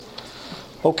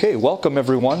Okay, welcome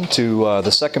everyone to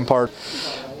the second part.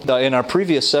 In our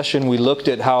previous session, we looked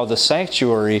at how the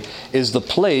sanctuary is the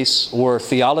place where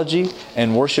theology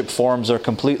and worship forms are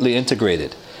completely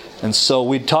integrated. And so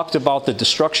we talked about the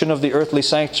destruction of the earthly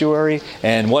sanctuary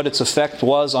and what its effect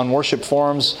was on worship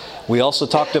forms. We also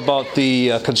talked about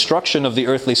the construction of the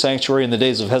earthly sanctuary in the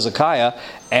days of Hezekiah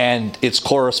and its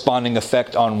corresponding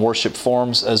effect on worship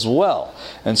forms as well.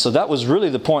 And so that was really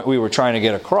the point we were trying to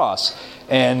get across.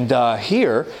 And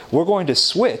here we're going to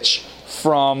switch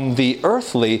from the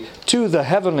earthly to the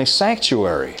heavenly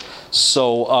sanctuary.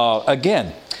 So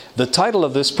again, the title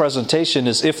of this presentation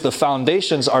is If the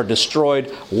Foundations Are Destroyed,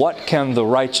 What Can the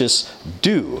Righteous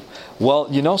Do? Well,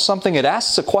 you know something? It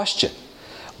asks a question.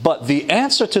 But the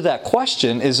answer to that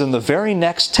question is in the very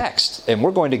next text. And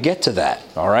we're going to get to that.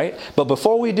 All right? But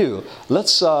before we do,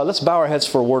 let's bow our heads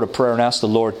for a word of prayer and ask the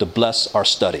Lord to bless our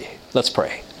study. Let's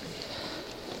pray.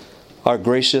 Our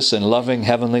gracious and loving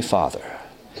Heavenly Father,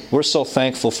 we're so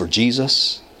thankful for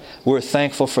Jesus. We're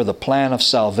thankful for the plan of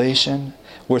salvation.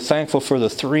 We're thankful for the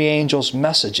three angels'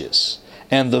 messages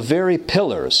and the very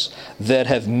pillars that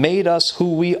have made us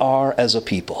who we are as a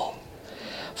people.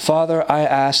 Father, I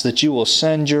ask that you will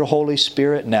send your Holy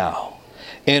Spirit now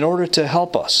in order to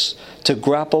help us to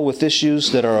grapple with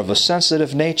issues that are of a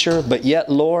sensitive nature, but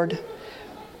yet, Lord,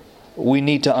 we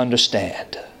need to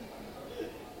understand.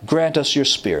 Grant us your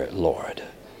Spirit, Lord.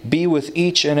 Be with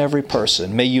each and every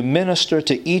person. May you minister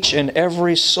to each and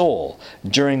every soul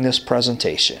during this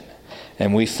presentation.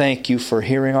 And we thank you for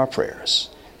hearing our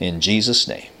prayers. In Jesus'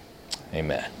 name,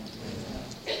 amen.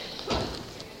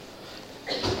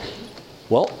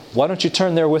 Well, why don't you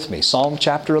turn there with me? Psalm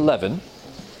chapter 11,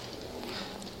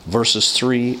 verses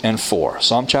 3 and 4.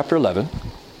 Psalm chapter 11.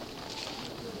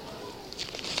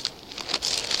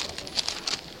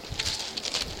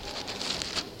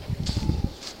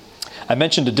 I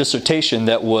mentioned a dissertation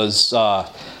that was,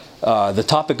 the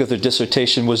topic of the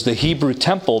dissertation was the Hebrew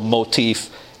temple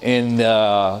motif in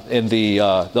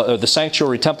the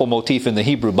sanctuary temple motif in the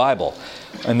Hebrew Bible.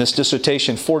 In this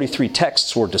dissertation, 43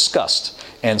 texts were discussed,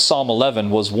 and Psalm 11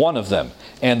 was one of them.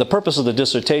 And the purpose of the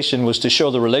dissertation was to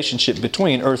show the relationship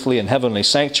between earthly and heavenly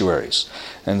sanctuaries.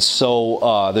 And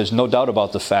so there's no doubt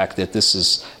about the fact that this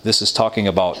is talking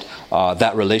about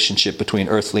that relationship between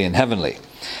earthly and heavenly.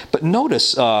 But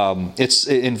notice it's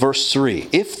in verse 3.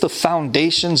 If the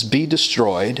foundations be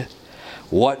destroyed,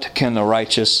 what can the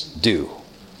righteous do?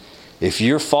 If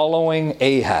you're following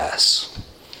Ahaz,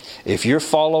 if you're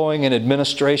following an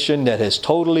administration that has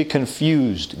totally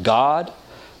confused God,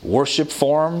 worship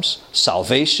forms,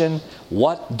 salvation,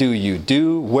 what do you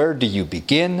do? Where do you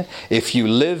begin? If you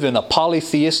live in a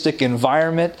polytheistic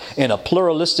environment, in a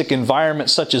pluralistic environment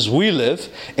such as we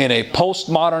live, in a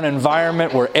postmodern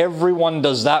environment where everyone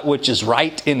does that which is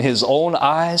right in his own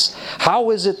eyes,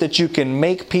 how is it that you can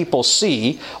make people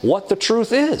see what the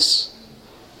truth is?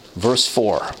 Verse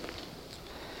 4.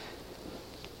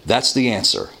 That's the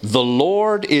answer. The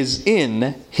Lord is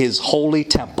in His holy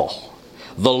temple.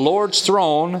 The Lord's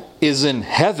throne is in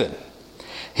heaven.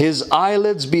 His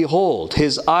eyelids behold,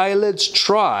 His eyelids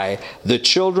try the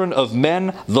children of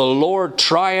men. The Lord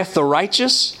trieth the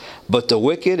righteous, but the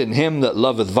wicked and him that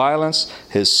loveth violence,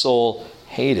 His soul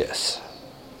hateth.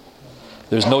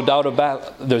 There's no doubt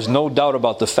about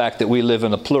the fact that we live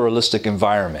in a pluralistic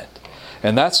environment.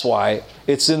 And that's why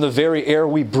it's in the very air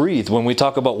we breathe. When we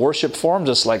talk about worship forms,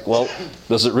 it's like, well,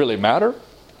 does it really matter?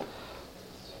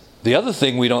 The other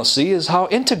thing we don't see is how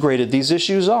integrated these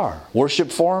issues are.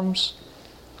 Worship forms,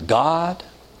 God,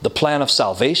 the plan of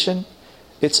salvation,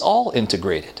 it's all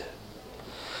integrated.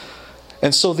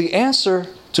 And so the answer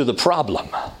to the problem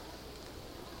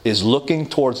is looking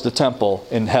towards the temple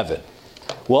in heaven.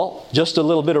 Well, just a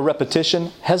little bit of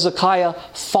repetition. Hezekiah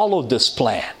followed this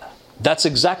plan. That's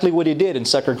exactly what he did in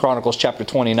 2 Chronicles chapter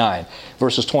 29,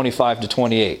 verses 25 to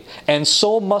 28. And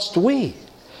so must we.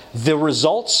 The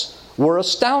results were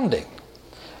astounding.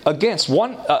 Again,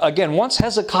 once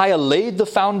Hezekiah laid the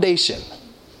foundation,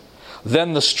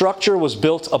 then the structure was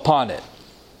built upon it.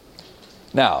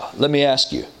 Now, let me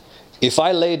ask you, if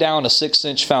I lay down a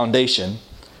 6-inch foundation,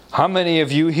 how many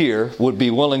of you here would be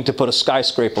willing to put a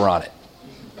skyscraper on it?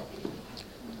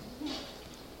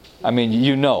 I mean,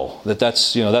 you know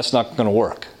that's not going to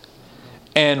work.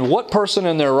 And what person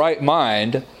in their right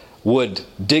mind would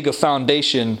dig a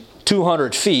foundation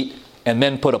 200 feet and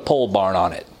then put a pole barn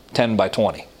on it, 10 by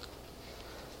 20?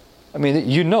 I mean,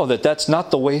 you know that's not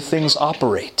the way things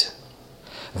operate.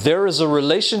 There is a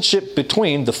relationship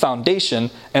between the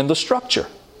foundation and the structure.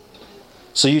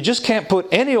 So you just can't put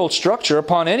any old structure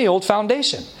upon any old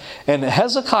foundation. And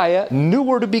Hezekiah knew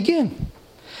where to begin.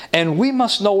 And we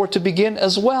must know where to begin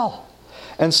as well.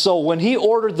 And so when he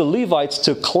ordered the Levites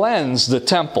to cleanse the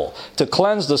temple, to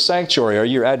cleanse the sanctuary, are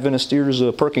your Adventist ears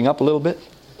perking up a little bit?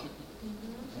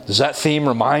 Does that theme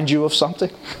remind you of something?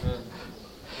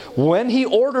 When he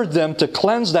ordered them to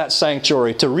cleanse that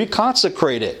sanctuary, to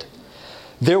reconsecrate it,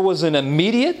 there was an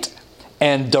immediate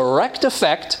and direct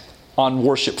effect on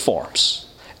worship forms.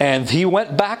 And he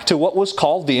went back to what was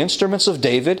called the instruments of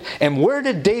David. And where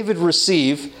did David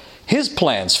receive his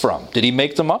plans from? Did he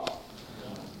make them up?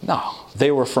 No,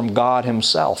 they were from God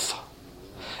himself.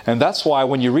 And that's why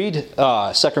when you read 2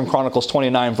 Chronicles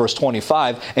 29 verse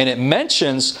 25, and it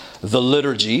mentions the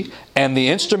liturgy and the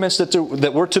instruments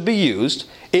that were to be used,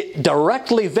 it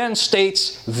directly then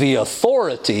states the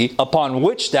authority upon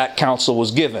which that counsel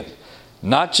was given.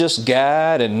 Not just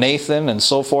Gad and Nathan and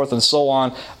so forth and so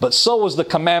on, but so was the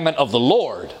commandment of the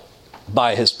Lord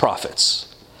by his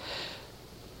prophets.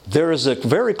 There is a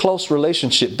very close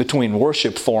relationship between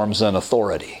worship forms and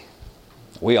authority.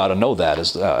 We ought to know that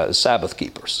as Sabbath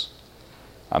keepers.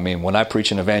 I mean, when I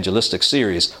preach an evangelistic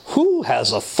series, who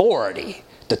has authority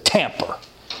to tamper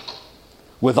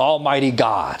with Almighty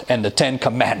God and the 10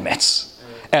 Commandments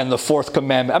and the 4th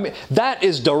commandment? I mean, that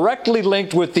is directly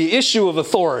linked with the issue of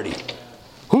authority.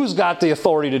 Who's got the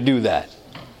authority to do that?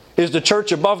 Is the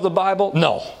church above the Bible?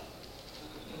 No.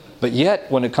 But yet,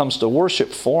 when it comes to worship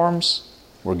forms,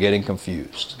 we're getting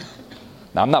confused.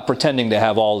 Now, I'm not pretending to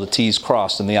have all the T's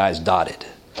crossed and the I's dotted.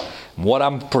 What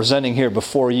I'm presenting here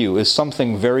before you is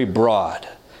something very broad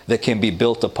that can be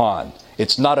built upon.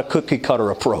 It's not a cookie-cutter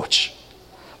approach.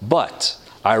 But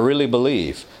I really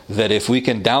believe that if we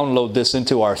can download this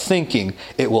into our thinking,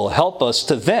 it will help us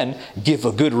to then give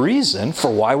a good reason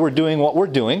for why we're doing what we're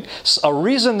doing, a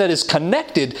reason that is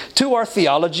connected to our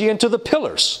theology and to the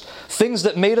pillars, things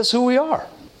that made us who we are.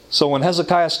 So when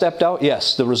Hezekiah stepped out,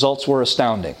 yes, the results were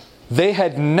astounding. They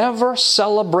had never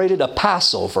celebrated a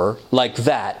Passover like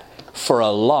that for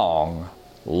a long,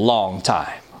 long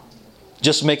time.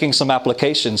 Just making some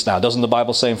applications now. Doesn't the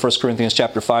Bible say in 1 Corinthians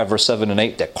chapter 5, verse 7 and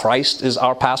 8 that Christ is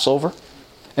our Passover?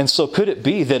 And so could it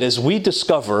be that as we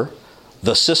discover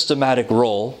the systematic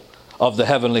role of the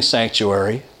heavenly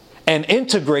sanctuary and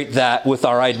integrate that with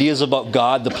our ideas about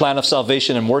God, the plan of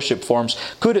salvation and worship forms,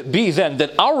 could it be then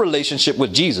that our relationship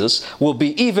with Jesus will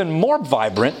be even more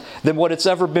vibrant than what it's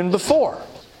ever been before?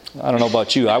 I don't know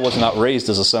about you. I was not raised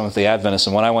as a Seventh-day Adventist,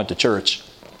 and when I went to church,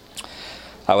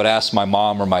 I would ask my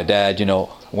mom or my dad, I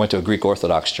went to a Greek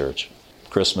Orthodox church.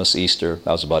 Christmas, Easter,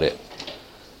 that was about it.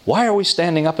 Why are we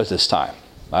standing up at this time?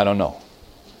 I don't know.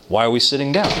 Why are we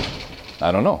sitting down?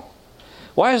 I don't know.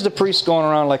 Why is the priest going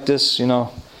around like this,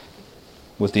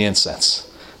 with the incense?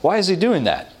 Why is he doing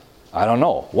that? I don't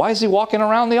know. Why is he walking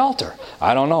around the altar?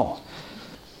 I don't know.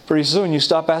 Pretty soon you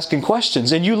stop asking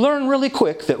questions and you learn really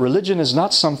quick that religion is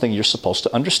not something you're supposed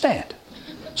to understand.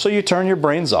 So you turn your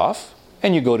brains off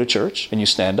and you go to church and you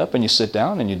stand up and you sit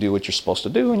down and you do what you're supposed to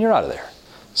do and you're out of there.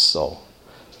 So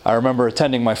I remember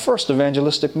attending my first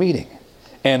evangelistic meeting,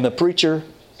 and the preacher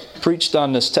preached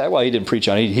on this text. Well, he didn't preach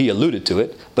on it. He alluded to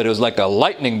it, but it was like a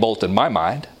lightning bolt in my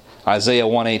mind. Isaiah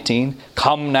 1:18,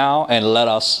 come now and let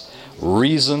us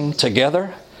reason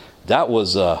together. That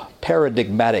was a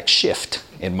paradigmatic shift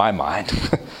in my mind.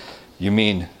 You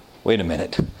mean, wait a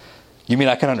minute. You mean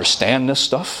I can understand this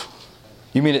stuff?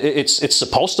 You mean it's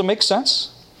supposed to make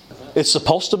sense? It's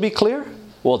supposed to be clear?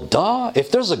 Well, duh. If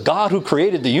there's a God who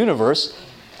created the universe,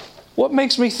 what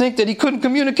makes me think that he couldn't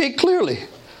communicate clearly?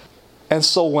 And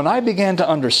so when I began to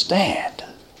understand,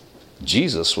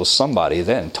 Jesus was somebody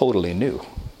then totally new.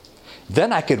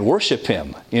 Then I could worship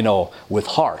him, with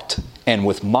heart and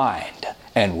with mind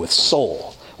and with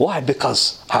soul. Why?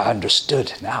 Because I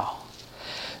understood now.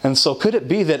 And so could it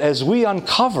be that as we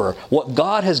uncover what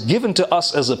God has given to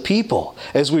us as a people,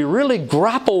 as we really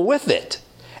grapple with it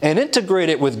and integrate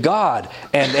it with God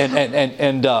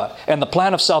and the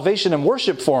plan of salvation and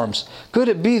worship forms, could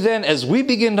it be then as we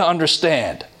begin to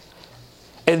understand,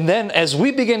 and then as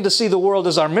we begin to see the world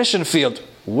as our mission field,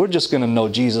 we're just going to know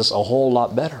Jesus a whole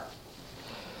lot better.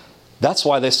 That's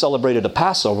why they celebrated a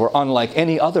Passover unlike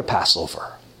any other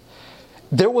Passover.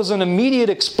 There was an immediate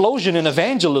explosion in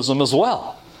evangelism as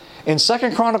well. In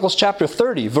 2 Chronicles chapter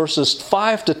 30, verses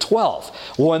 5 to 12,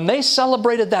 when they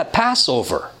celebrated that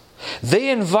Passover, they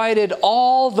invited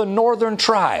all the northern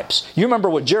tribes. You remember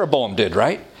what Jeroboam did,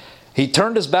 right? He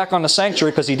turned his back on the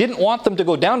sanctuary because he didn't want them to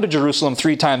go down to Jerusalem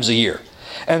 3 times a year.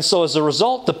 And so as a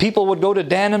result, the people would go to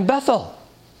Dan and Bethel.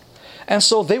 And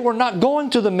so they were not going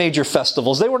to the major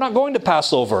festivals. They were not going to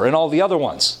Passover and all the other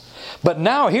ones. But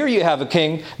now here you have a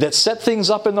king that set things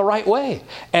up in the right way.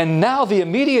 And now the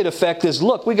immediate effect is,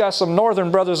 look, we got some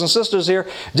northern brothers and sisters here.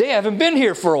 They haven't been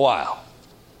here for a while.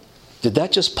 Did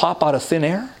that just pop out of thin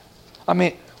air? I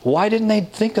mean, why didn't they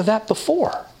think of that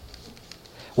before?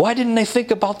 Why didn't they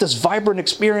think about this vibrant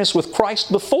experience with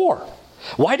Christ before?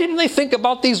 Why didn't they think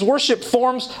about these worship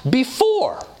forms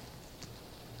before?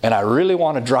 And I really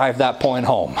want to drive that point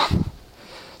home.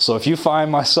 So if you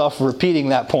find myself repeating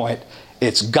that point,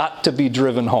 it's got to be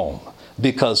driven home.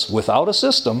 Because without a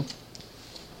system,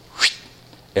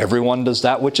 everyone does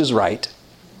that which is right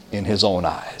in his own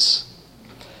eyes.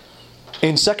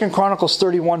 In 2 Chronicles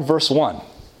 31 verse 1,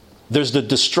 there's the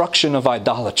destruction of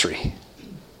idolatry.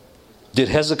 Did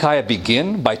Hezekiah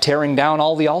begin by tearing down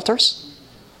all the altars?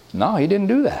 No, he didn't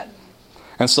do that.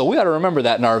 And so we ought to remember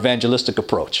that in our evangelistic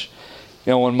approach.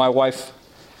 You know, when my wife,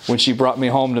 when she brought me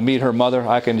home to meet her mother,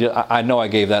 I know I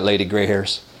gave that lady gray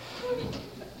hairs.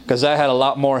 Because I had a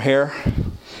lot more hair,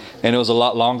 and it was a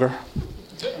lot longer.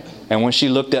 And when she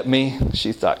looked at me,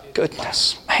 she thought,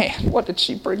 goodness, man, what did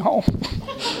she bring home?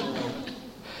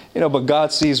 You know, but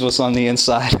God sees what's on the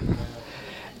inside.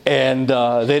 And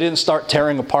they didn't start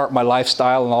tearing apart my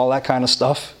lifestyle and all that kind of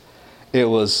stuff. It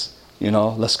was, you know,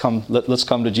 let's come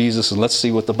to Jesus and let's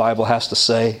see what the Bible has to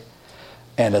say.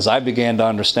 And as I began to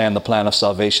understand the plan of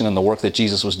salvation and the work that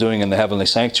Jesus was doing in the heavenly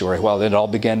sanctuary, well, then it all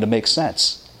began to make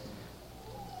sense.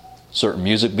 Certain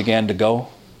music began to go.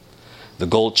 The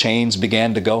gold chains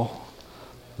began to go.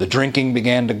 The drinking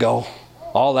began to go.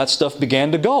 All that stuff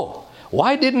began to go.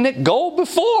 Why didn't it go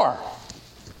before?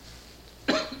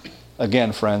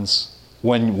 Again, friends,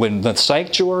 when the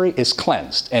sanctuary is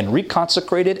cleansed and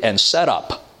reconsecrated and set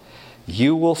up,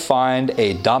 you will find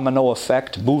a domino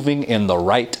effect moving in the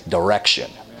right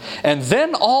direction. And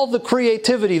then all the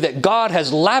creativity that God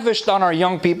has lavished on our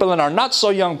young people and our not so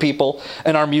young people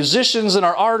and our musicians and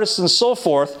our artists and so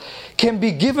forth can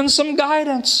be given some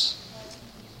guidance.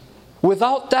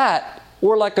 Without that,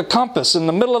 we're like a compass in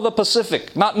the middle of the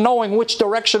Pacific, not knowing which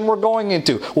direction we're going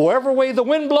into. Wherever way the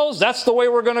wind blows, that's the way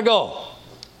we're going to go.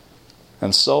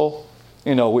 And so,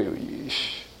 you know,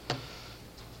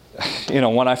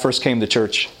 when I first came to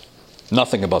church,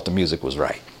 nothing about the music was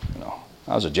right. You know,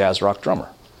 I was a jazz rock drummer.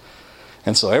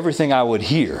 And so everything I would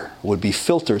hear would be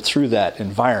filtered through that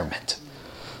environment.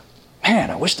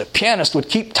 Man, I wish the pianist would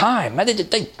keep time.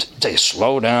 They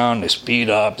slow down, they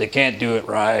speed up, they can't do it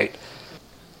right.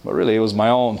 But really, it was my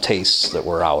own tastes that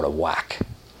were out of whack.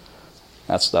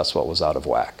 That's what was out of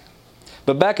whack.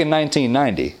 But back in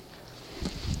 1990,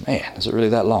 man, is it really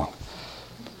that long?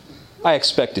 I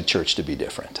expected church to be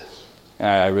different.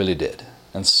 I really did.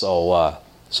 And so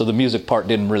the music part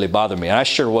didn't really bother me. And I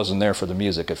sure wasn't there for the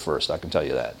music at first, I can tell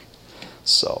you that.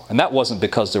 And that wasn't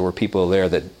because there were people there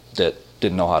that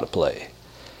didn't know how to play.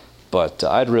 But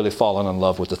I'd really fallen in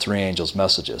love with the three angels'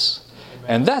 messages.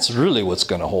 And that's really what's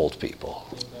going to hold people.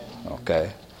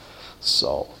 Okay?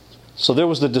 So there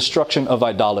was the destruction of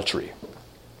idolatry.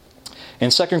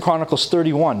 In 2 Chronicles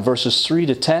 31, verses 3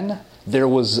 to 10, there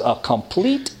was a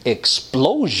complete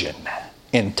explosion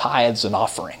in tithes and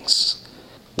offerings.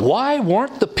 Why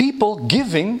weren't the people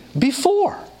giving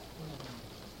before?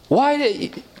 Why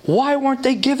weren't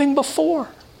they giving before?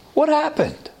 What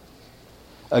happened?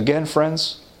 Again,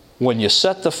 friends, when you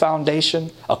set the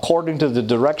foundation according to the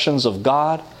directions of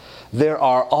God, there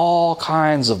are all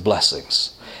kinds of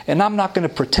blessings. And I'm not going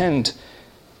to pretend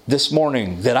this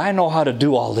morning that I know how to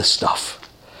do all this stuff.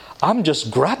 I'm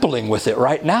just grappling with it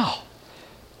right now.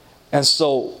 And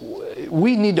so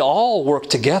we need to all work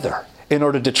together in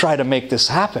order to try to make this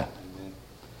happen.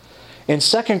 In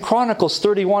 2 Chronicles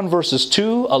 31 verses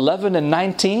 2, 11, and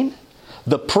 19,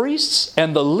 the priests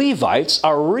and the Levites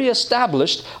are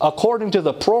reestablished according to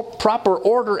the proper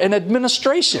order and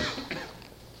administration.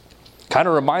 Kind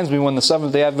of reminds me when the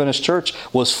Seventh-day Adventist Church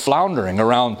was floundering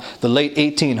around the late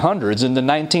 1800s into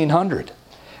 1900.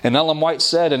 And Ellen White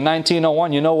said in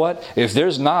 1901, you know what? If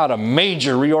there's not a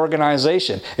major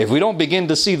reorganization, if we don't begin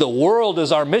to see the world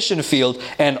as our mission field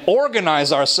and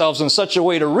organize ourselves in such a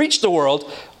way to reach the world,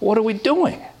 what are we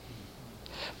doing?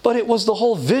 But it was the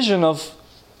whole vision of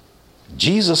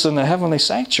Jesus in the heavenly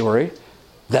sanctuary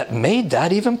that made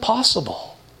that even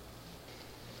possible.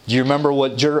 Do you remember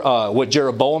what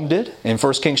Jeroboam did in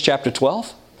 1 Kings chapter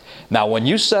 12? Now, when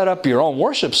you set up your own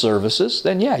worship services,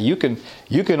 then yeah, you can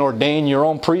ordain your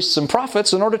own priests and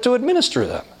prophets in order to administer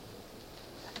them.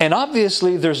 And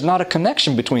obviously, there's not a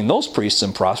connection between those priests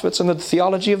and prophets and the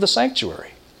theology of the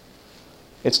sanctuary.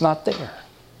 It's not there.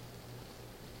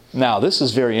 Now, this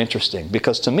is very interesting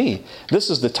because to me, this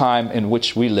is the time in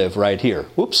which we live right here.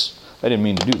 Whoops, I didn't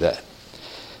mean to do that.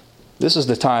 This is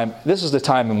the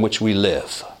time in which we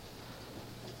live.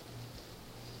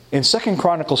 In 2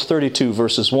 Chronicles 32,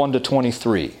 verses 1 to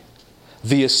 23,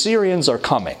 the Assyrians are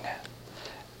coming.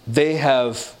 They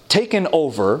have taken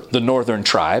over the northern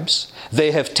tribes.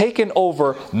 They have taken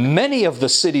over many of the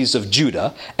cities of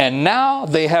Judah, and now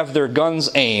they have their guns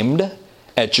aimed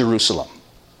at Jerusalem.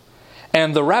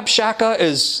 And the Rabshakeh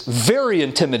is very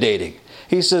intimidating.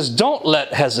 He says, don't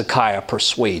let Hezekiah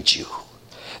persuade you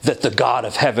that the God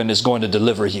of heaven is going to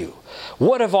deliver you.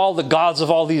 What have all the gods of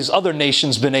all these other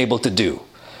nations been able to do?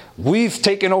 We've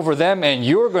taken over them and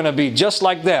you're going to be just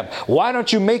like them. Why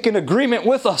don't you make an agreement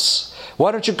with us?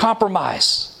 Why don't you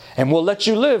compromise? And we'll let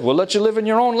you live. We'll let you live in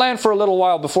your own land for a little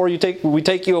while before we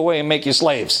take you away and make you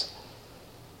slaves.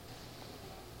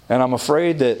 And I'm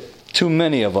afraid that too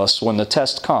many of us, when the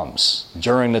test comes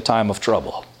during the time of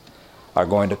trouble, are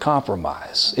going to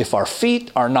compromise if our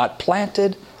feet are not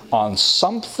planted on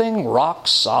something rock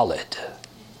solid.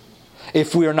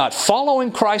 If we are not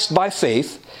following Christ by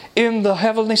faith in the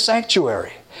heavenly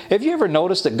sanctuary. Have you ever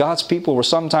noticed that God's people were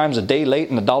sometimes a day late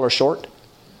and a dollar short?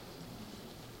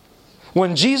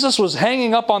 When Jesus was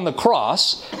hanging up on the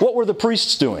cross, what were the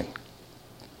priests doing?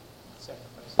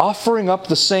 Offering up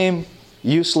the same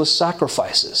useless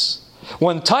sacrifices.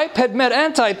 When type had met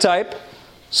anti-type,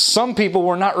 some people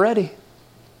were not ready.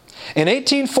 In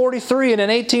 1843 and in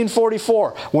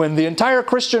 1844, when the entire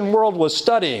Christian world was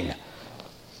studying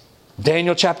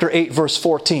Daniel chapter 8, verse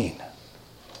 14,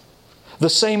 the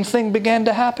same thing began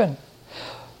to happen.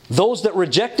 Those that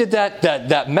rejected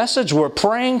that message were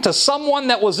praying to someone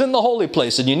that was in the holy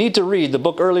place. And you need to read the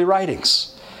book Early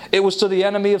Writings. It was to the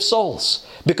enemy of souls,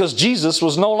 because Jesus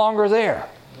was no longer there.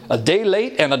 A day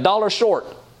late and a dollar short.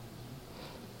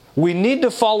 We need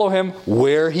to follow Him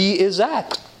where He is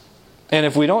at. And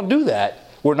if we don't do that,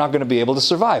 we're not going to be able to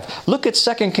survive. Look at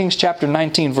 2 Kings chapter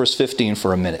 19, verse 15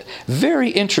 for a minute. Very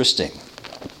interesting.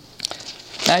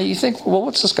 Now you think, well,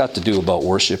 what's this got to do about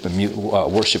worship and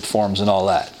worship forms and all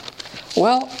that?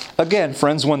 Well, again,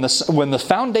 friends, when the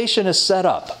foundation is set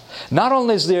up, not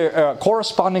only is there a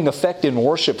corresponding effect in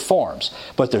worship forms,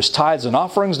 but there's tithes and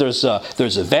offerings, there's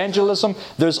evangelism,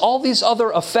 there's all these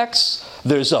other effects,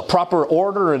 there's a proper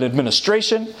order and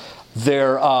administration,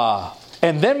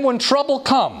 and then when trouble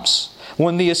comes,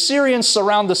 when the Assyrians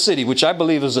surround the city, which I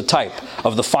believe is a type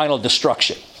of the final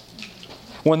destruction,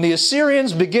 when the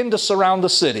Assyrians begin to surround the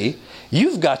city,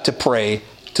 you've got to pray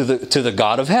to the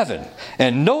God of heaven.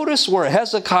 And notice where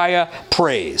Hezekiah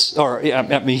prays.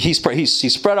 He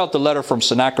spread out the letter from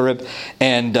Sennacherib.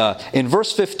 And in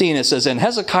verse 15 it says, and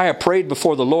Hezekiah prayed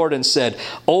before the Lord and said,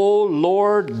 O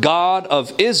Lord God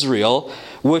of Israel,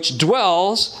 which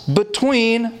dwells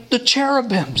between the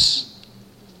cherubims.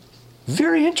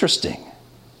 Very interesting.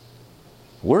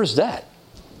 Where's that?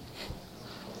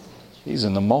 He's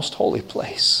in the most holy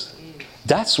place.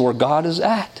 That's where God is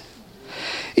at.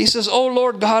 He says, O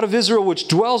Lord God of Israel, which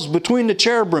dwells between the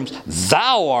cherubims,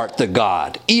 Thou art the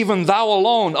God, even Thou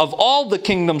alone of all the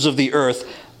kingdoms of the earth.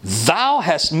 Thou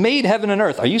hast made heaven and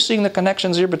earth. Are you seeing the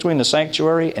connections here between the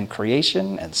sanctuary and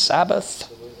creation and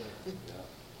Sabbath?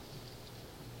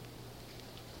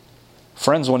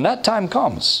 Friends, when that time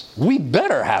comes, we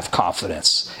better have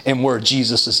confidence in where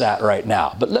Jesus is at right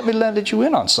now. But let me let you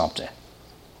in on something.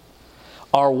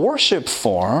 Our worship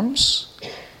forms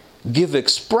give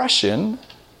expression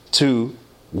to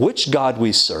which God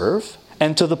we serve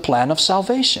and to the plan of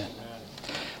salvation.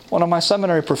 One of my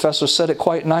seminary professors said it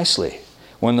quite nicely.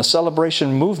 When the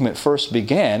celebration movement first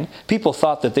began, people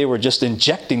thought that they were just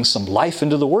injecting some life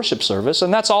into the worship service,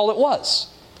 and that's all it was.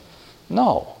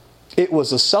 No, it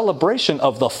was a celebration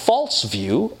of the false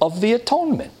view of the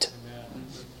atonement.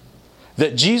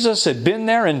 That Jesus had been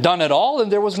there and done it all,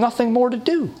 and there was nothing more to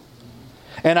do.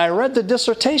 And I read the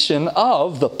dissertation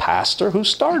of the pastor who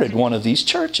started one of these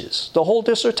churches. The whole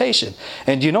dissertation.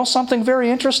 And you know something very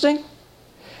interesting?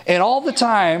 In all the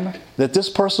time that this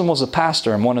person was a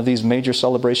pastor in one of these major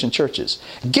celebration churches,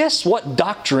 guess what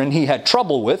doctrine he had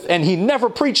trouble with and he never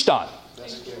preached on?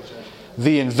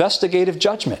 The investigative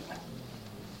judgment.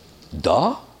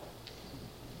 Duh.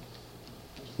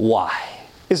 Why?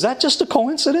 Is that just a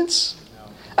coincidence?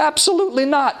 Absolutely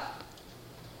not.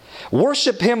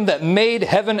 Worship Him that made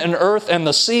heaven and earth and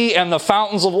the sea and the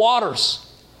fountains of waters.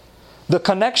 The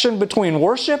connection between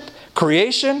worship,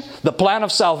 creation, the plan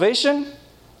of salvation,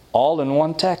 all in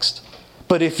one text.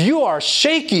 But if you are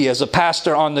shaky as a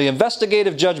pastor on the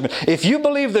investigative judgment, if you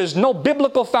believe there's no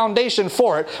biblical foundation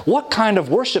for it, what kind of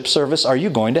worship service are you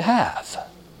going to have?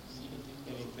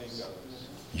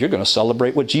 You're going to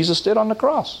celebrate what Jesus did on the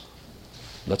cross.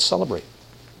 Let's celebrate.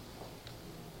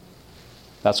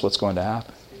 That's what's going to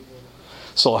happen.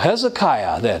 So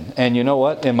Hezekiah then, and you know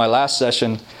what? In my last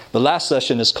session, the last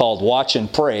session is called Watch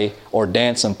and Pray or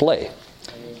Dance and Play.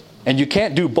 And you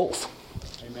can't do both.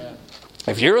 Amen.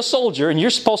 If you're a soldier and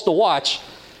you're supposed to watch,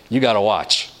 you got to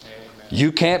watch.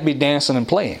 You can't be dancing and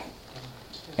playing.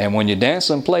 And when you dance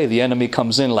and play, the enemy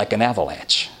comes in like an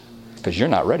avalanche because you're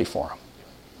not ready for him.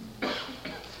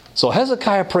 So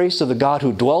Hezekiah prays to the God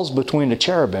who dwells between the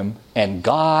cherubim, and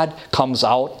God comes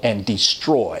out and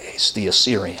destroys the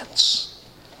Assyrians.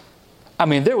 I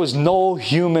mean, there was no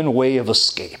human way of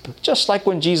escape. Just like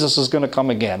when Jesus is going to come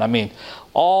again. I mean,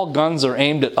 all guns are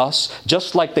aimed at us.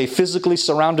 Just like they physically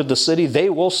surrounded the city,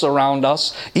 they will surround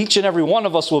us. Each and every one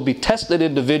of us will be tested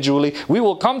individually. We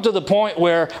will come to the point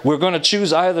where we're going to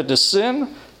choose either to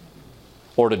sin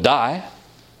or to die.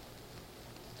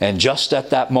 And just at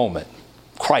that moment,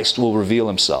 Christ will reveal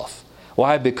himself.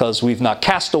 Why? Because we've not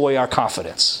cast away our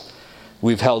confidence.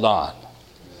 We've held on.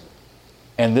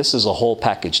 And this is a whole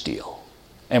package deal.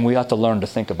 And we ought to learn to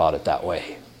think about it that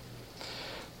way.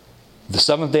 The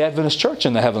Seventh-day Adventist Church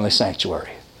in the heavenly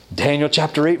sanctuary. Daniel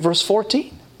chapter 8 verse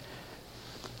 14.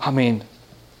 I mean,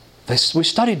 we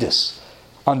studied this.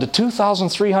 Unto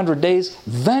 2,300 days,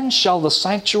 then shall the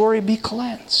sanctuary be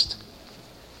cleansed.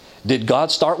 Did God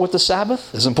start with the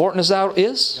Sabbath? As important as that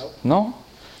is? Nope. No.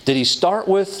 Did he start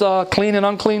with clean and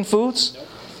unclean foods? Nope.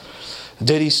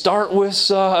 Did he start with,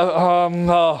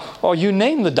 you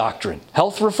name the doctrine.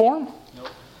 Health reform?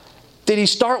 Did he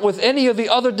start with any of the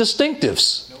other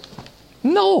distinctives? Nope.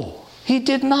 No, he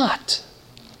did not.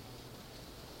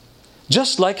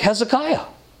 Just like Hezekiah.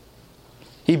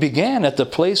 He began at the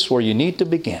place where you need to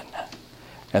begin.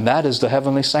 And that is the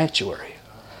heavenly sanctuary.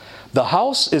 The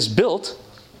house is built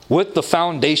with the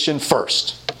foundation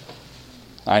first.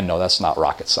 I know that's not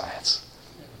rocket science.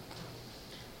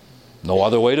 No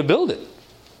other way to build it.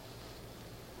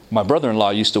 My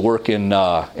brother-in-law used to work in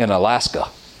Alaska,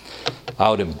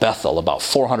 out in Bethel, about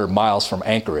 400 miles from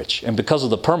Anchorage. And because of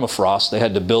the permafrost, they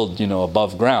had to build,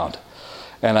 above ground.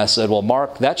 And I said, well,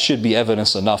 Mark, that should be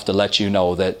evidence enough to let you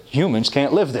know that humans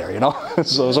can't live there,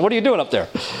 So what are you doing up there?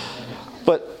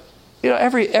 But,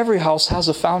 every house has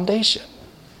a foundation.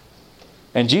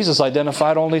 And Jesus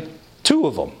identified only two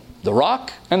of them, the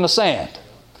rock and the sand.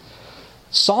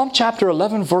 Psalm chapter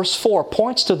 11 verse 4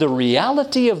 points to the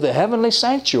reality of the heavenly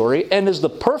sanctuary and is the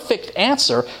perfect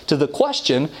answer to the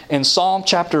question in Psalm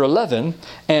chapter 11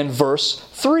 and verse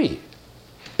 3.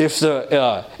 If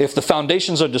the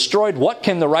foundations are destroyed, what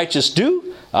can the righteous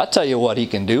do? I'll tell you what he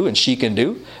can do and she can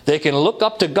do. They can look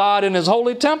up to God in his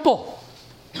holy temple.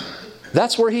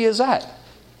 That's where he is at.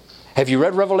 Have you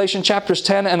read Revelation chapters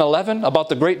 10 and 11 about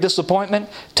the great disappointment?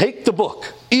 Take the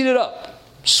book, eat it up.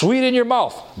 Sweet in your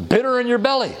mouth, bitter in your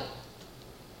belly.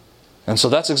 And so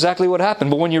that's exactly what happened.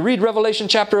 But when you read Revelation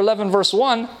chapter 11 verse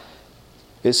 1,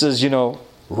 it says,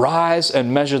 rise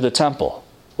and measure the temple.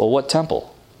 Well, what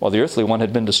temple? Well, the earthly one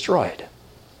had been destroyed.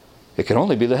 It can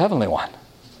only be the heavenly one.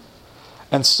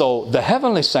 And so the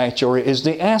heavenly sanctuary is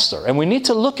the answer. And we need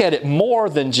to look at it more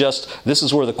than just this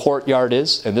is where the courtyard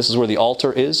is, and this is where the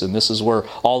altar is, and this is where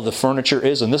all the furniture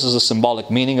is, and this is the symbolic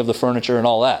meaning of the furniture and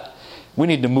all that. We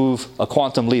need to move a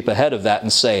quantum leap ahead of that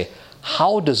and say,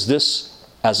 how does this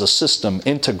as a system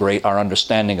integrate our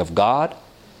understanding of God,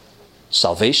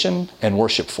 salvation, and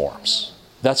worship forms?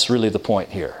 That's really the point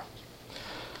here.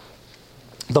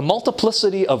 The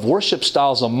multiplicity of worship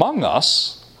styles among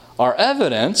us are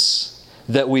evidence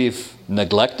that we've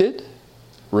neglected,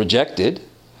 rejected,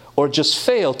 or just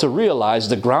failed to realize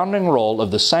the grounding role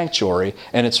of the sanctuary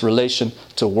and its relation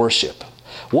to worship.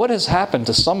 What has happened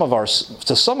to some of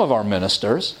our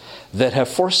ministers that have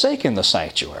forsaken the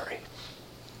sanctuary?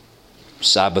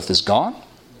 Sabbath is gone.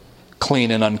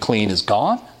 Clean and unclean is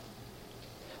gone.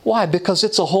 Why? Because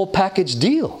it's a whole package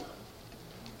deal.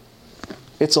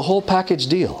 It's a whole package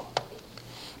deal.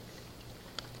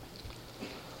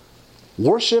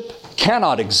 Worship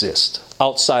cannot exist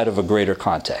outside of a greater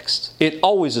context. It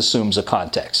always assumes a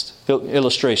context.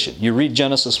 Illustration. You read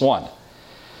Genesis 1.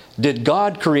 Did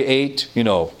God create,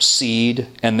 seed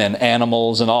and then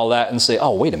animals and all that and say,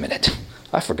 oh, wait a minute,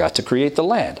 I forgot to create the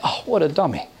land. Oh, what a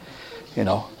dummy.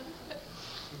 How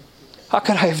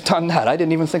could I have done that? I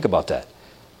didn't even think about that.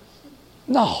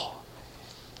 No.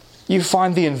 You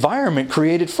find the environment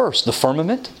created first. The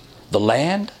firmament, the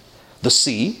land, the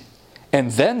sea,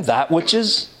 and then that which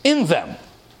is in them.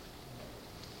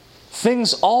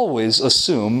 Things always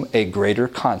assume a greater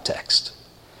context.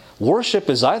 Worship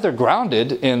is either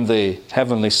grounded in the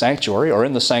heavenly sanctuary or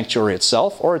in the sanctuary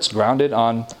itself, or it's grounded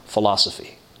on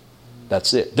philosophy.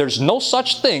 That's it. There's no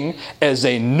such thing as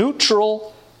a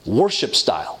neutral worship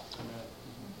style.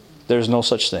 There's no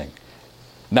such thing.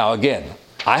 Now again,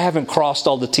 I haven't crossed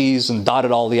all the T's and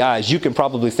dotted all the I's. You can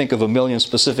probably think of a million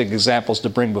specific examples to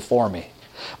bring before me.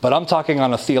 But I'm talking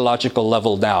on a theological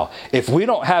level now. If we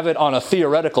don't have it on a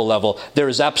theoretical level, there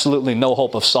is absolutely no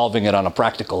hope of solving it on a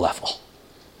practical level.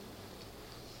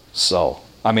 So,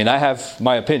 I have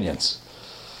my opinions.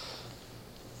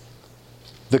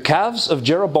 The calves of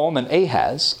Jeroboam and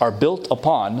Ahaz are built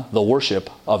upon the worship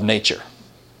of nature.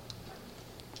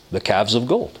 The calves of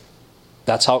gold.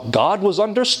 That's how God was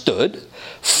understood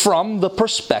from the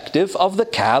perspective of the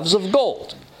calves of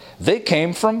gold. They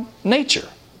came from nature.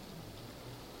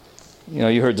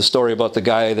 You heard the story about the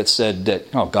guy that said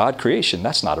that, God creation,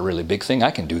 that's not a really big thing.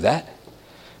 I can do that.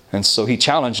 And so he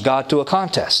challenged God to a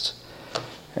contest.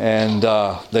 And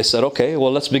they said, okay,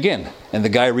 well, let's begin. And the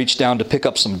guy reached down to pick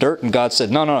up some dirt, and God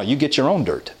said, no, you get your own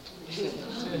dirt.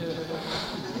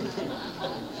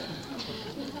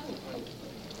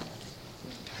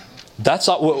 That's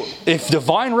if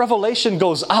divine revelation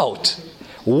goes out,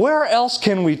 where else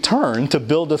can we turn to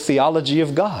build a theology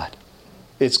of God?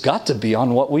 It's got to be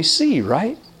on what we see,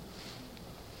 right?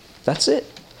 That's it.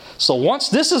 So once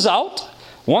this is out,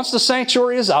 once the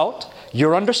sanctuary is out,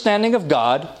 your understanding of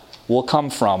God will come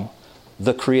from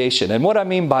the creation. And what I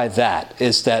mean by that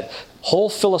is that whole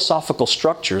philosophical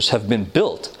structures have been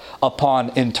built upon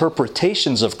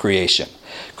interpretations of creation.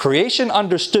 Creation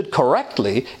understood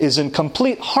correctly is in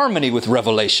complete harmony with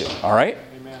revelation. All right?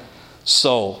 Amen.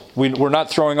 So we're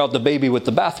not throwing out the baby with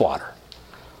the bathwater.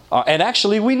 And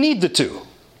actually we need the two.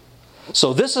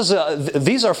 So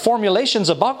these are formulations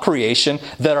about creation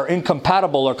that are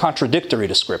incompatible or contradictory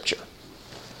to Scripture.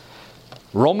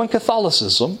 Roman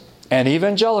Catholicism and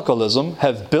evangelicalism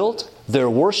have built their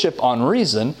worship on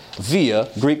reason via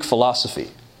Greek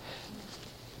philosophy.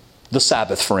 The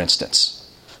Sabbath, for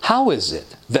instance. How is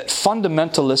it that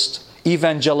fundamentalist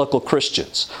evangelical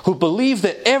Christians who believe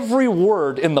that every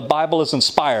word in the Bible is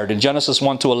inspired in Genesis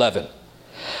 1 to 11,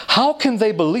 how can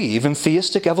they believe in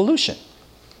theistic evolution?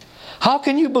 How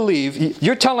can you believe,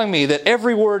 you're telling me that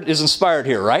every word is inspired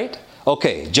here, right?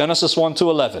 Okay, Genesis 1 to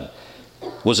 11.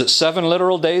 Was it 7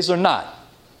 literal days or not?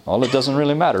 Well, it doesn't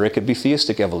really matter. It could be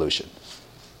theistic evolution.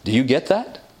 Do you get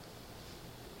that?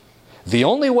 The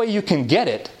only way you can get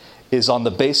it is on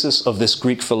the basis of this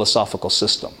Greek philosophical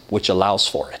system, which allows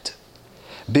for it.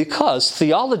 Because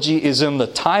theology is in the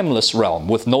timeless realm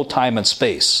with no time and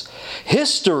space.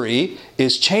 History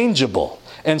is changeable.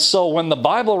 And so when the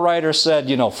Bible writer said,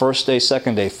 first day,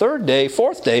 second day, third day,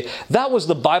 fourth day, that was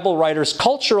the Bible writer's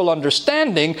cultural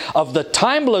understanding of the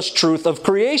timeless truth of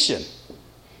creation.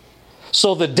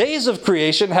 So the days of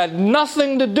creation had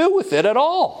nothing to do with it at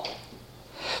all.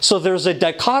 So there's a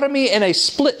dichotomy and a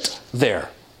split there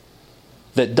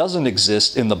that doesn't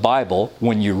exist in the Bible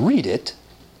when you read it.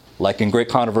 Like in Great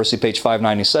Controversy, page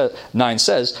 599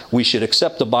 says, we should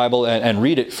accept the Bible and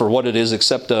read it for what it is,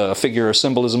 except a figure or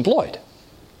symbol is employed.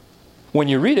 When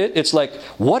you read it, it's like,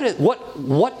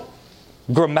 what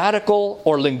grammatical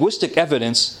or linguistic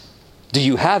evidence do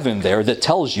you have in there that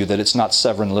tells you that it's not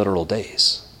 7 literal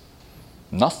days?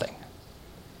 Nothing.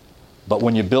 But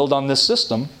when you build on this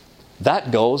system,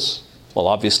 that goes, well,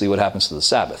 obviously what happens to the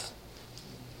Sabbath?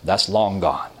 That's long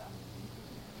gone.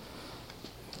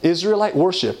 Israelite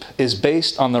worship is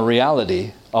based on the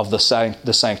reality of the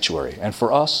sanctuary. And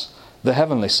for us, the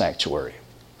heavenly sanctuary.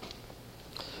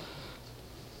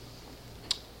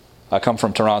 I come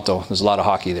from Toronto. There's a lot of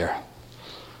hockey there.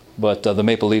 But the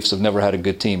Maple Leafs have never had a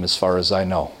good team as far as I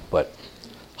know. But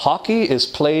hockey is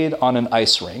played on an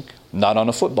ice rink, not on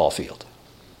a football field.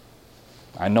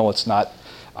 I know it's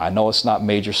not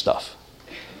major stuff.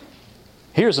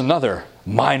 Here's another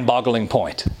mind-boggling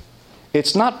point.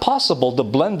 It's not possible to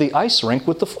blend the ice rink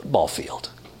with the football field.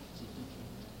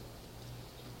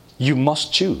 You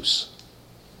must choose.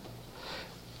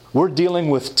 We're dealing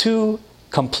with two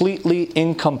completely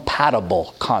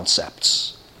incompatible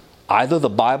concepts. Either the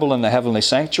Bible and the heavenly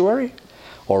sanctuary,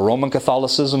 or Roman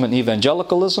Catholicism and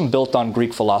evangelicalism built on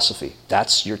Greek philosophy.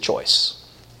 That's your choice.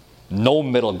 No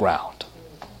middle ground.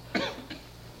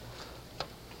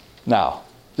 Now,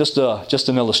 just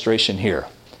an illustration here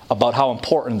about how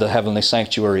important the heavenly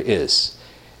sanctuary is.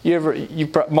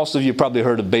 Most of you probably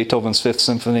heard of Beethoven's Fifth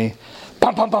Symphony.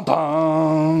 Pum, pum, pum,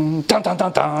 pum, dun, dun,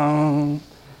 dun, dun.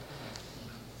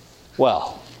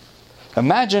 Well,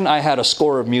 imagine I had a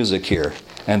score of music here,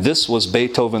 and this was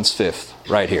Beethoven's Fifth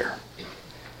right here.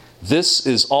 This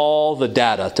is all the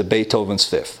data to Beethoven's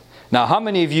Fifth. Now, how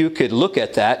many of you could look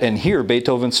at that and hear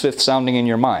Beethoven's Fifth sounding in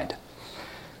your mind?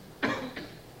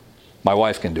 My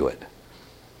wife can do it.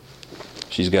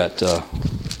 She's got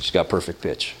perfect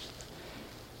pitch.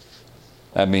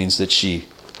 That means that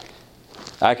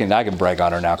I can brag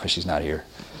on her now because she's not here.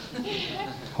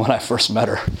 When I first met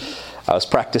her, I was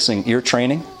practicing ear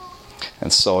training.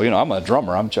 And so, I'm a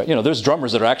drummer. There's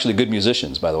drummers that are actually good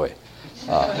musicians, by the way.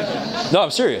 No,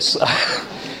 I'm serious.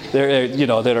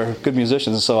 that are good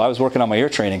musicians. So I was working on my ear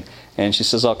training, and she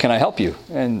says, "Oh, can I help you?"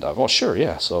 And well, sure,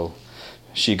 yeah. So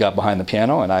she got behind the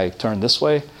piano, and I turned this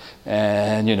way,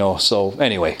 and so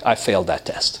anyway, I failed that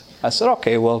test. I said,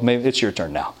 "Okay, well, maybe it's your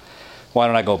turn now. Why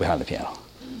don't I go behind the piano?"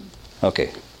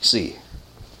 Okay, C,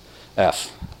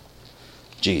 F,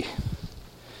 G,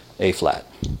 A flat.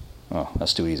 Oh,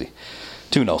 that's too easy.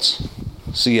 2 notes.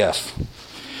 C, F.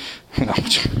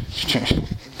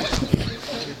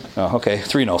 Oh, okay,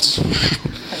 3 notes.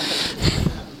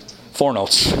 4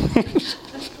 notes.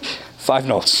 5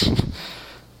 notes.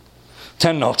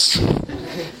 10 notes.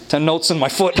 10 notes in my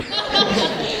foot.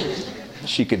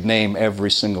 She could name every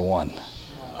single one.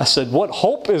 I said, "What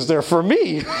hope is there for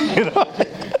me?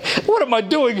 What am I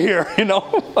doing here?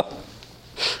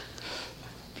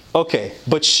 Okay,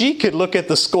 but she could look at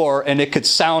the score and it could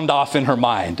sound off in her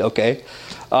mind, okay?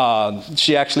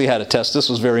 She actually had a test. This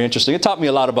was very interesting. It taught me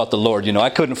a lot about the Lord. I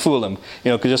couldn't fool him,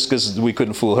 just because we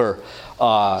couldn't fool her.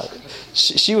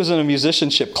 She was in a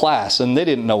musicianship class, and they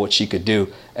didn't know what she could do.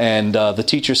 And the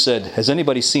teacher said, "Has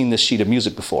anybody seen this sheet of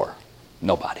music before?"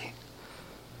 Nobody.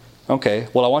 "Okay,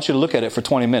 well, I want you to look at it for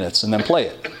 20 minutes and then play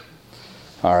it."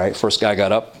 All right, first guy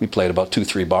got up. He played about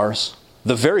 2-3 bars.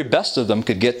 The very best of them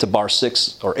could get to bar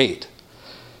 6 or 8.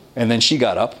 And then she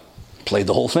got up, played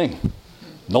the whole thing.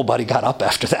 Nobody got up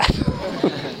after that.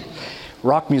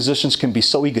 Rock musicians can be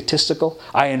so egotistical.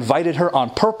 I invited her on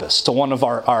purpose to one of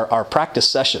our practice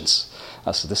sessions.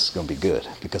 I said, "This is going to be good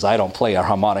because I don't play a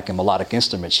harmonic and melodic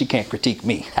instrument. She can't critique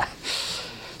me."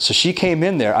 So she came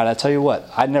in there, and I tell you what,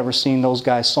 I'd never seen those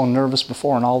guys so nervous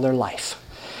before in all their life.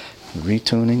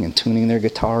 Retuning and tuning their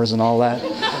guitars and all that.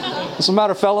 What's the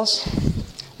matter, fellas?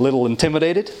 Little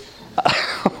intimidated?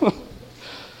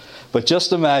 But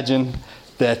just imagine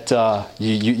that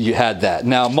you had that.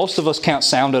 Now, most of us can't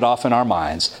sound it off in our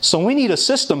minds, so we need a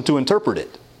system to interpret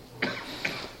it.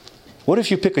 What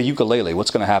if you pick a ukulele? What's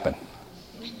going to happen?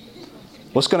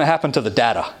 What's going to happen to the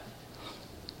data?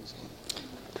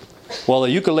 Well, a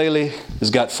ukulele has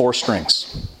got 4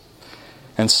 strings.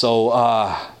 And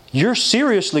so you're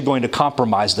seriously going to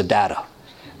compromise the data.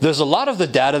 There's a lot of the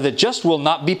data that just will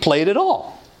not be played at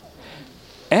all.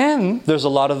 And there's a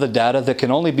lot of the data that can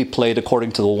only be played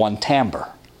according to the one timbre.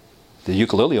 The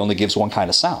ukulele only gives one kind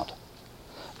of sound.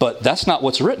 But that's not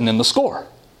what's written in the score.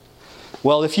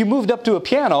 Well, if you moved up to a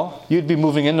piano, you'd be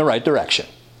moving in the right direction.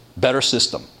 Better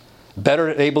system.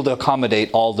 Better able to accommodate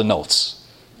all the notes,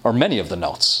 or many of the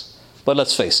notes. But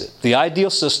let's face it, the ideal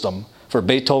system for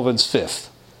Beethoven's Fifth,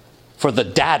 for the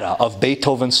data of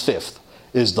Beethoven's Fifth,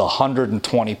 is the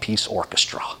 120-piece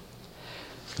orchestra.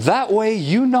 That way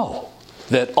you know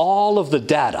that all of the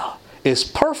data is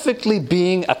perfectly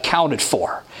being accounted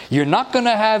for. You're not going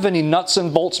to have any nuts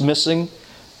and bolts missing,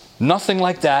 nothing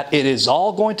like that. It is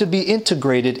all going to be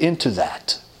integrated into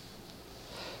that.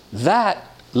 That,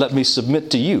 let me submit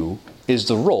to you, is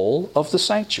the role of the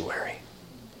sanctuary.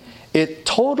 It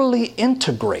totally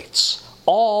integrates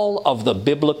all of the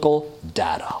biblical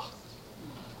data.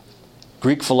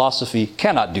 Greek philosophy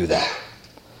cannot do that.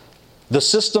 The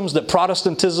systems that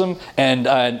Protestantism and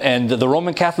the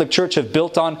Roman Catholic Church have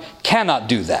built on cannot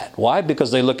do that. Why?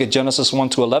 Because they look at Genesis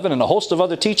 1-11 and a host of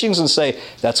other teachings and say,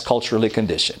 that's culturally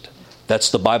conditioned.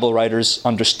 That's the Bible writer's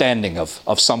understanding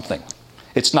of something.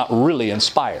 It's not really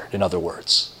inspired, in other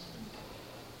words.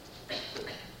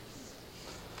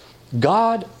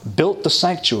 God built the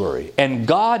sanctuary, and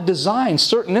God designed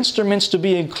certain instruments to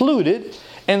be included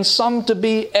and some to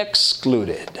be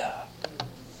excluded.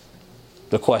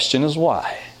 The question is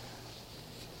why?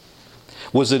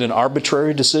 Was it an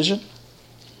arbitrary decision?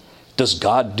 Does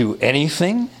God do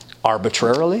anything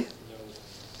arbitrarily?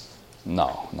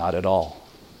 No, not at all.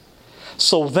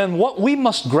 So then what we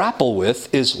must grapple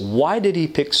with is, why did He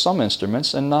pick some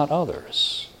instruments and not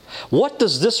others? What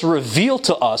does this reveal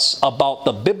to us about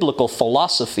the biblical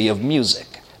philosophy of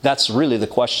music? That's really the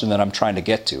question that I'm trying to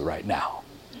get to right now.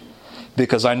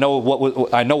 Because I know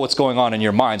what's going on in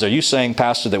your minds. Are you saying,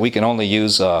 Pastor, that we can only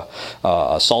use a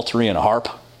psaltery and a harp?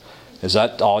 Is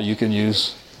that all you can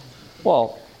use?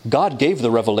 Well, God gave the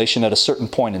revelation at a certain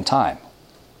point in time.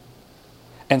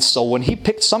 And so when He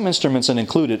picked some instruments and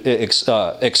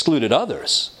excluded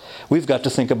others, we've got to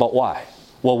think about why.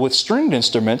 Well, with stringed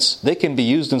instruments, they can be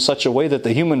used in such a way that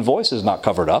the human voice is not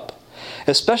covered up.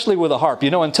 Especially with a harp.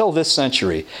 Until this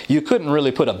century, you couldn't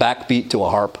really put a backbeat to a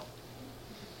harp.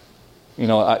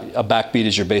 A backbeat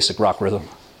is your basic rock rhythm.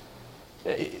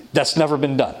 That's never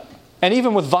been done. And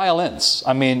even with violins.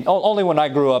 Only when I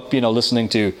grew up, listening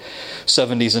to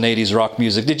 70s and 80s rock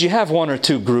music, did you have one or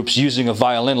two groups using a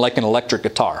violin like an electric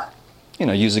guitar.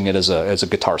 Using it as a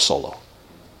guitar solo.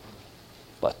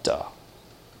 But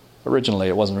Originally,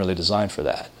 it wasn't really designed for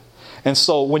that. And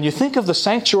so when you think of the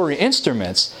sanctuary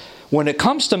instruments, when it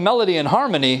comes to melody and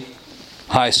harmony,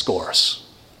 high scores.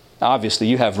 Now, obviously,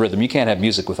 you have rhythm. You can't have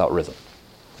music without rhythm.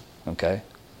 Okay?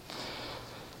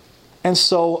 And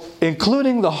so,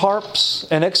 including the harps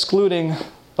and excluding,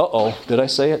 did I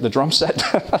say it? The drum set?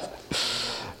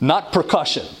 Not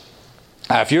percussion.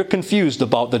 Now, if you're confused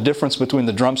about the difference between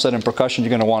the drum set and percussion, you're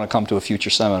going to want to come to a future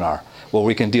seminar where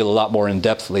we can deal a lot more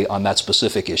in-depthly on that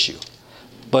specific issue.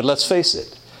 But let's face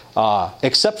it,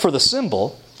 except for the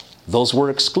cymbal, those were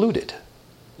excluded.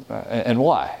 And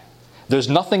why? There's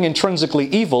nothing intrinsically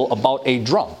evil about a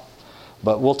drum.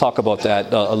 But we'll talk about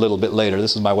that a little bit later.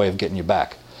 This is my way of getting you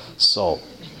back. So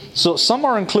some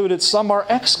are included, some are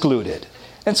excluded.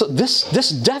 And so this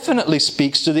definitely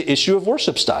speaks to the issue of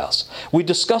worship styles. We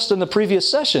discussed in the previous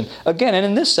session, again, and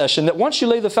in this session, that once you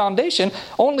lay the foundation,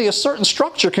 only a certain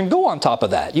structure can go on top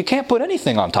of that. You can't put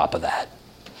anything on top of that.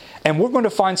 And we're going to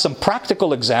find some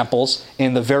practical examples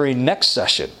in the very next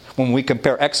session when we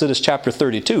compare Exodus chapter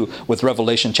 32 with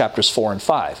Revelation chapters 4 and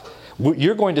 5.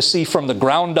 You're going to see from the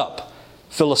ground up,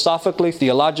 philosophically,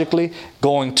 theologically,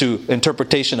 going to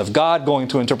interpretation of God, going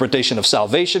to interpretation of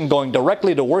salvation, going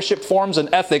directly to worship forms and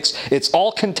ethics. It's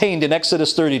all contained in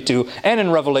Exodus 32 and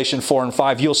in Revelation 4 and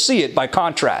 5. You'll see it by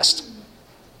contrast.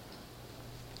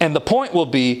 And the point will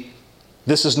be,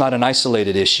 this is not an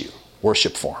isolated issue,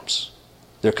 worship forms.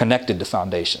 They're connected to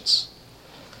foundations.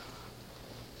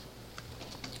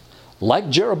 Like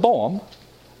Jeroboam,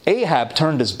 Ahab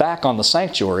turned his back on the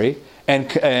sanctuary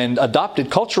and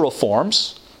adopted cultural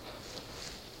forms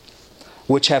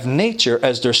which have nature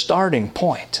as their starting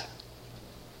point.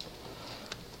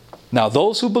 Now,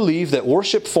 those who believe that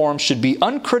worship forms should be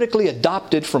uncritically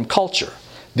adopted from culture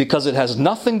because it has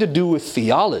nothing to do with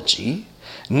theology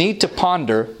need to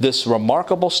ponder this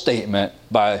remarkable statement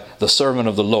by the servant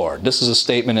of the Lord. This is a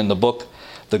statement in the book,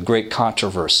 The Great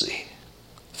Controversy.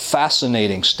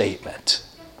 Fascinating statement.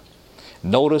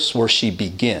 Notice where she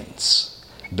begins.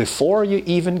 Before you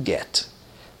even get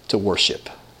to worship.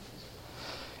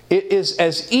 It is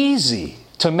as easy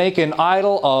to make an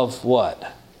idol of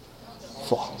what?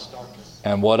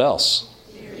 And what else?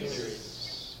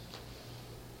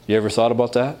 You ever thought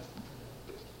about that?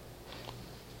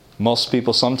 Most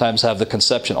people sometimes have the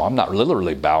conception, I'm not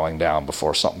literally bowing down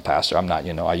before something, Pastor. I'm not,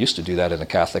 I used to do that in the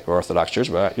Catholic or Orthodox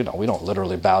Church, but, we don't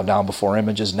literally bow down before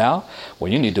images now.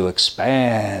 Well, you need to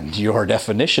expand your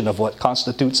definition of what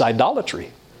constitutes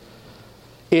idolatry.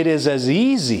 It is as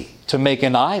easy to make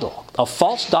an idol of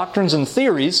false doctrines and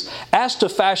theories as to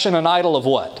fashion an idol of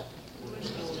what?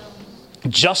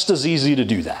 Just as easy to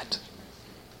do that.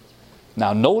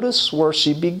 Now notice where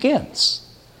she begins.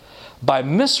 By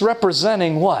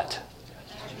misrepresenting what?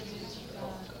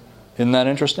 Isn't that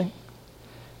interesting?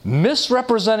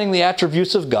 Misrepresenting the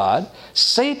attributes of God,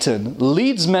 Satan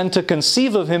leads men to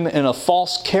conceive of Him in a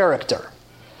false character.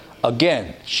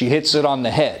 Again, she hits it on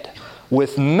the head.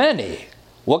 With many,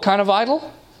 what kind of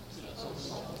idol?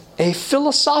 A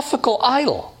philosophical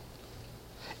idol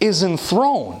is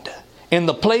enthroned in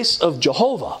the place of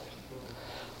Jehovah.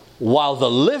 While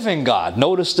the living God,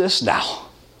 notice this now,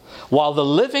 while the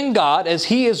living God, as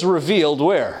He is revealed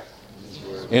where?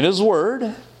 In His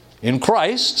Word, in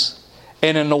Christ,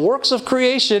 and in the works of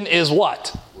creation is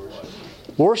what?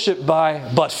 Worshipped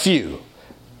by but few.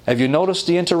 Have you noticed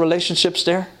the interrelationships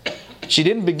there? She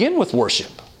didn't begin with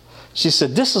worship. She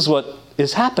said, this is what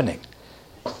is happening.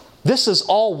 This is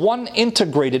all one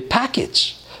integrated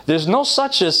package. There's no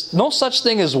such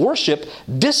thing as worship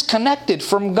disconnected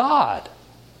from God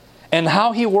and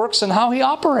how He works and how He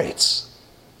operates.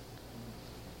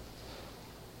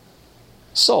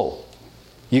 So,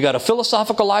 you got a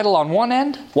philosophical idol on one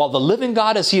end, while the living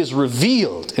God, as He is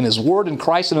revealed in His Word in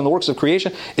Christ and in the works of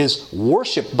creation, is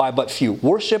worshipped by but few.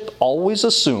 Worship always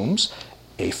assumes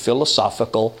a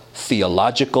philosophical,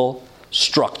 theological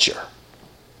structure.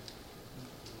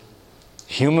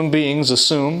 Human beings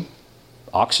assume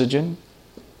oxygen,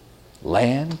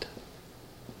 land.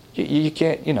 You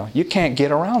can't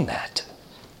get around that.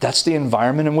 That's the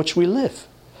environment in which we live.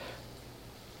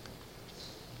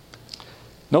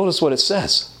 Notice what it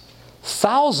says.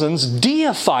 Thousands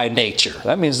deify nature.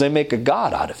 That means they make a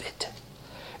god out of it.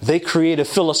 They create a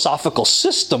philosophical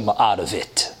system out of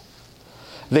it.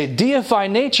 They deify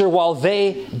nature while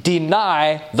they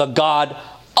deny the God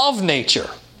of nature.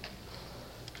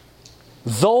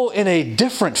 Though in a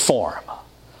different form,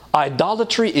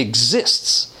 idolatry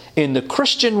exists in the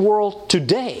Christian world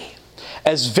today,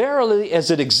 as verily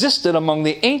as it existed among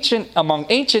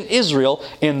ancient Israel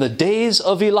in the days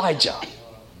of Elijah.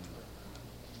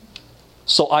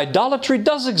 So idolatry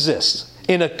does exist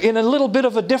in a little bit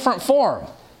of a different form.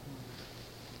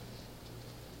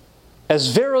 as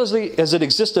verily as it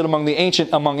existed among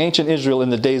ancient Israel in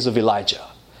the days of Elijah.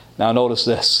 Now notice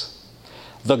this.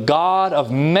 The God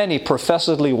of many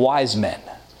professedly wise men,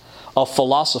 of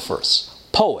philosophers,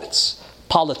 poets,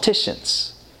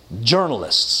 politicians,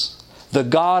 journalists, the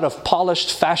God of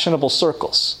polished fashionable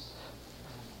circles,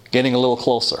 getting a little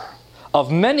closer, of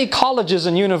many colleges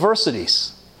and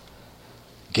universities,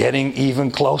 getting even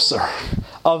closer,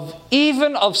 of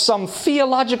some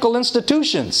theological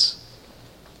institutions,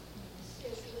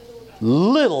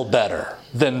 little better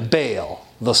than Baal,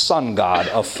 the sun god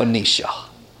of Phoenicia.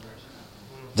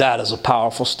 That is a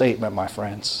powerful statement, my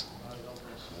friends.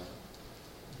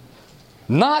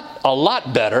 Not a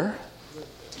lot better,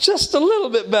 just a little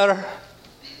bit better.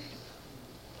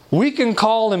 We can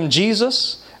call him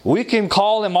Jesus. We can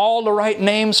call him all the right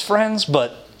names, friends,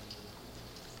 but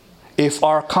if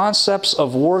our concepts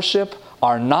of worship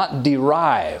are not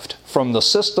derived from the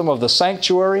system of the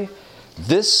sanctuary,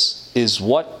 this is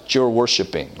what you're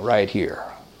worshiping right here.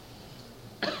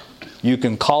 You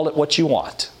can call it what you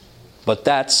want, but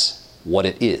that's what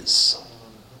it is.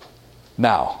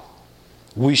 Now,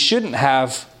 we shouldn't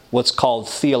have what's called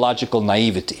theological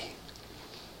naivety.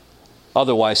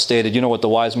 Otherwise stated, you know what the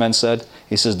wise man said?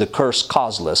 He says, the curse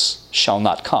causeless shall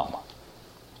not come.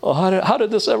 Well, how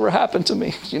did this ever happen to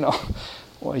me?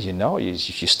 Well,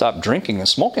 you stop drinking and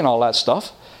smoking all that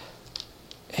stuff.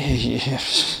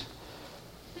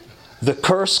 The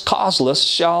curse causeless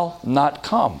shall not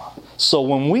come. So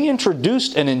when we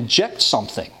introduced and inject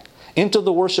something into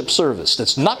the worship service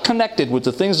that's not connected with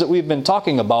the things that we've been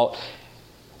talking about,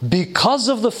 because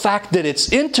of the fact that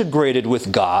it's integrated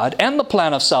with God and the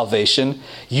plan of salvation,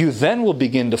 you then will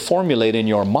begin to formulate in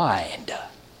your mind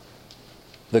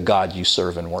the God you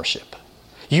serve and worship.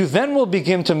 You then will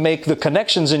begin to make the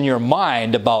connections in your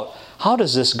mind about, how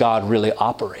does this God really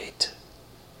operate?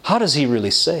 How does He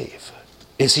really save?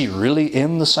 Is He really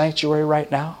in the sanctuary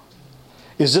right now?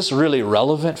 Is this really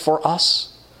relevant for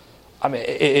us? I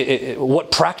mean,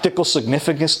 what practical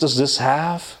significance does this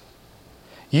have?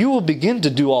 You will begin to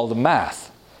do all the math.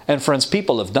 And friends,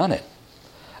 people have done it.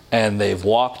 And they've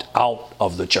walked out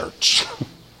of the church.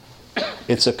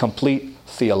 It's a complete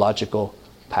theological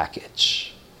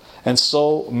package. And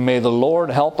so may the Lord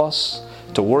help us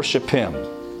to worship Him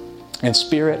in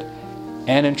spirit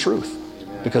and in truth,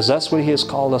 because that's what He has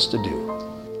called us to do.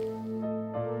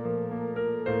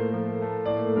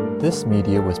 This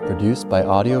media was produced by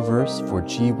Audioverse for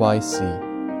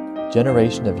GYC,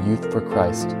 Generation of Youth for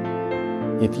Christ.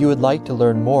 If you would like to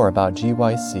learn more about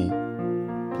GYC,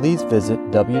 please visit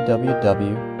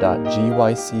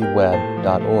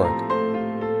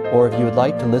www.gycweb.org. Or if you would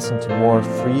like to listen to more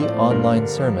free online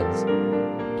sermons,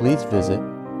 please visit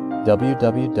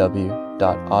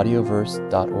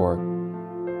www.audioverse.org.